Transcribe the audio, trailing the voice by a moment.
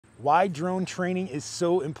Why drone training is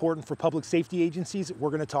so important for public safety agencies.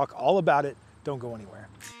 We're gonna talk all about it. Don't go anywhere.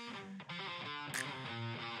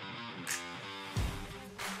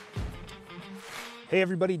 Hey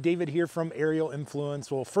everybody, David here from Aerial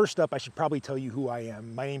Influence. Well, first up, I should probably tell you who I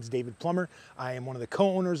am. My name's David Plummer. I am one of the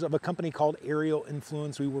co-owners of a company called Aerial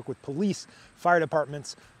Influence. We work with police, fire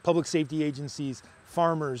departments, public safety agencies,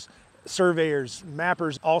 farmers, surveyors,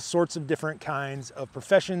 mappers, all sorts of different kinds of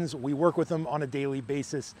professions. We work with them on a daily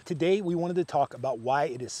basis. Today, we wanted to talk about why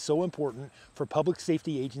it is so important for public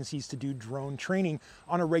safety agencies to do drone training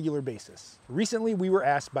on a regular basis. Recently, we were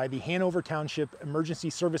asked by the Hanover Township Emergency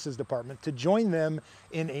Services Department to join them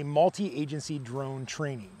in a multi-agency drone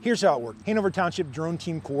training. Here's how it worked. Hanover Township Drone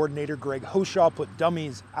Team Coordinator Greg Hoshaw put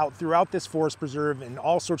dummies out throughout this forest preserve in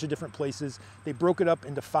all sorts of different places. They broke it up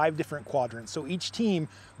into 5 different quadrants. So each team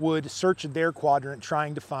would search their quadrant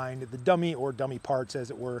trying to find the dummy or dummy parts, as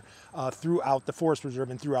it were, throughout the forest preserve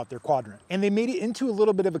and throughout their quadrant. And they made it into a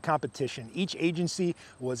little bit of a competition. Each agency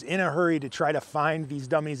was in a hurry to try to find these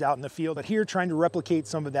dummies out in the field. But here, trying to replicate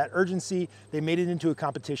some of that urgency, they made it into a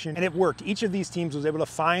competition, and it worked. Each of these teams was able to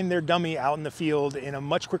find their dummy out in the field in a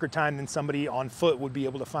much quicker time than somebody on foot would be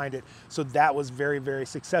able to find it. So that was very, very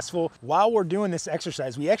successful. While we're doing this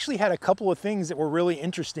exercise, we actually had a couple of things that were really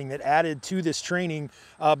interesting that added to this training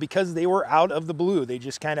because they were out of the blue. They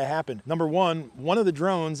just kind of happened. Number one of the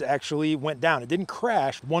drones actually went down. It didn't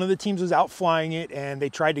crash. One of the teams was out flying it and they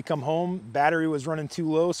tried to come home. Battery was running too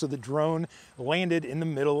low, so the drone landed in the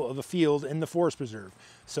middle of a field in the forest preserve.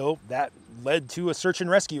 So that led to a search and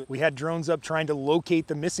rescue. We had drones up trying to locate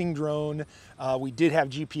the missing drone. We did have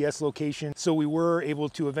GPS location, so we were able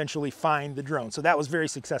to eventually find the drone. So that was very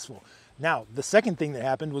successful. Now, the second thing that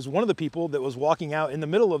happened was one of the people that was walking out in the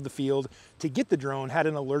middle of the field to get the drone had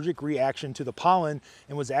an allergic reaction to the pollen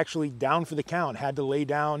and was actually down for the count, had to lay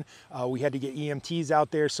down. We had to get EMTs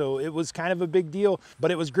out there, so it was kind of a big deal.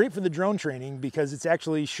 But it was great for the drone training because it's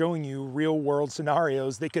actually showing you real world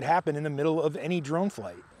scenarios that could happen in the middle of any drone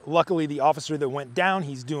flight. Luckily, the officer that went down,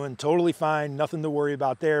 he's doing totally fine, nothing to worry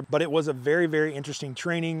about there. But it was a very, very interesting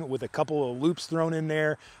training with a couple of loops thrown in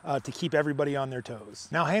there to keep everybody on their toes.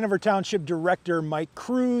 Now, Hanover Township Director Mike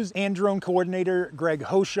Cruz and Drone Coordinator Greg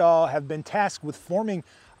Hoshaw have been tasked with forming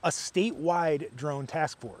a statewide drone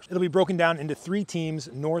task force. It'll be broken down into 3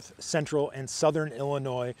 teams, North, Central, and Southern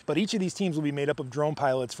Illinois. But each of these teams will be made up of drone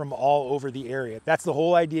pilots from all over the area. That's the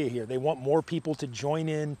whole idea here. They want more people to join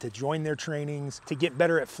in, to join their trainings, to get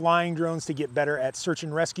better at flying drones, to get better at search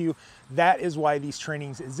and rescue. That is why these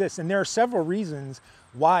trainings exist. And there are several reasons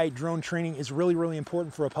why drone training is really, really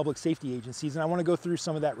important for a public safety agencies. And I want to go through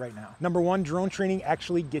some of that right now. Number one, drone training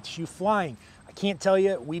actually gets you flying. I can't tell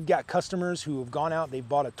you, we've got customers who have gone out, they've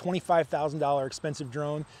bought a $25,000 expensive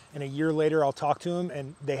drone, and a year later I'll talk to them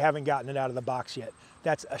and they haven't gotten it out of the box yet.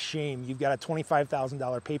 That's a shame. You've got a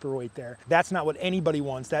 $25,000 paperweight there. That's not what anybody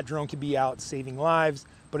wants. That drone could be out saving lives,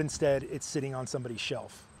 but instead it's sitting on somebody's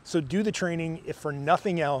shelf. So do the training, if for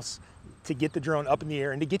nothing else, to get the drone up in the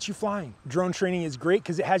air and to get you flying. Drone training is great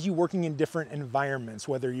because it has you working in different environments,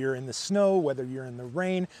 whether you're in the snow, whether you're in the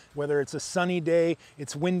rain, whether it's a sunny day,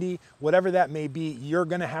 it's windy, whatever that may be, you're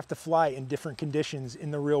gonna have to fly in different conditions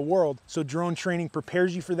in the real world. So drone training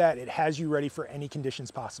prepares you for that. It has you ready for any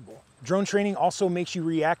conditions possible. Drone training also makes you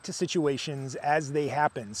react to situations as they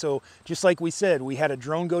happen. So just like we said, we had a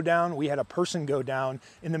drone go down, we had a person go down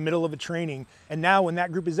in the middle of a training. And now when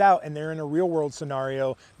that group is out and they're in a real world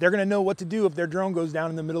scenario, they're gonna know what to do if their drone goes down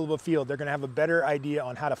in the middle of a field. They're gonna have a better idea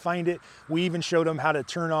on how to find it. We even showed them how to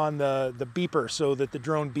turn on the beeper so that the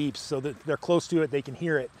drone beeps, so that they're close to it, they can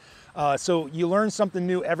hear it. So you learn something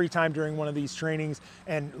new every time during one of these trainings,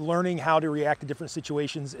 and learning how to react to different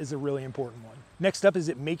situations is a really important one. Next up is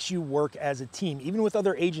it makes you work as a team, even with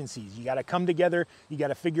other agencies. You gotta come together, you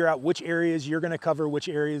gotta figure out which areas you're gonna cover, which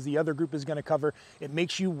areas the other group is gonna cover. It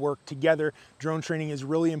makes you work together. Drone training is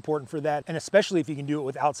really important for that, and especially if you can do it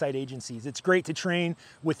with outside agencies. It's great to train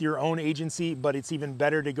with your own agency, but it's even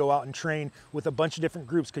better to go out and train with a bunch of different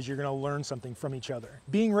groups because you're gonna learn something from each other.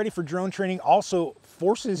 Being ready for drone training also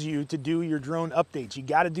forces you to do your drone updates. You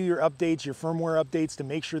gotta do your updates, your firmware updates, to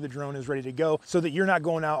make sure the drone is ready to go so that you're not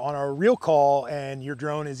going out on a real call and your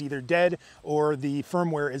drone is either dead or the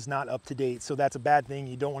firmware is not up to date. So that's a bad thing.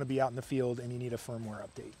 You don't want to be out in the field and you need a firmware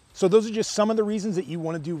update. So those are just some of the reasons that you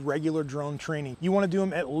want to do regular drone training. You want to do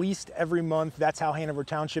them at least every month. That's how Hanover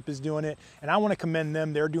Township is doing it. And I want to commend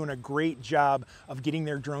them. They're doing a great job of getting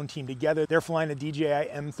their drone team together. They're flying a DJI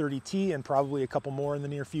M30T and probably a couple more in the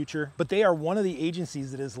near future. But they are one of the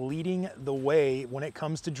agencies that is leading the way when it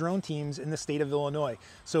comes to drone teams in the state of Illinois.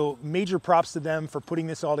 So major props to them for putting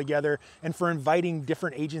this all together and for inviting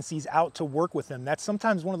different agencies out to work with them. That's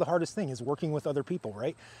sometimes one of the hardest things, is working with other people,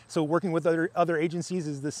 right? So working with other agencies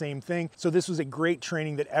is the same thing. So this was a great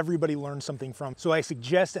training that everybody learned something from. So I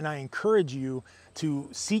suggest and I encourage you to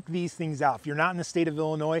seek these things out. If you're not in the state of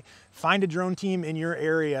Illinois, find a drone team in your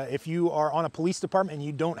area. If you are on a police department and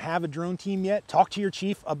you don't have a drone team yet, talk to your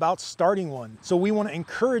chief about starting one. So we want to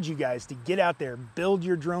encourage you guys to get out there, build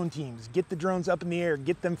your drone teams, get the drones up in the air,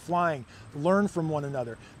 get them flying, learn from one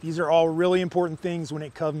another. These are all really important things when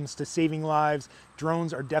it comes to saving lives.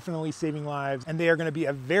 Drones are definitely saving lives, and they are going to be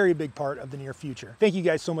a very big part of the near future. Thank you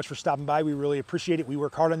guys so much for stopping by. We really appreciate it. We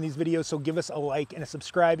work hard on these videos, so give us a like and a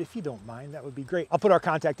subscribe if you don't mind. That would be great. I'll put our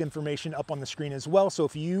contact information up on the screen as well, so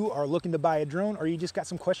if you are looking to buy a drone or you just got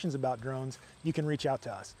some questions about drones, you can reach out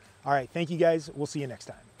to us. All right, thank you guys. We'll see you next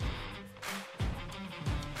time.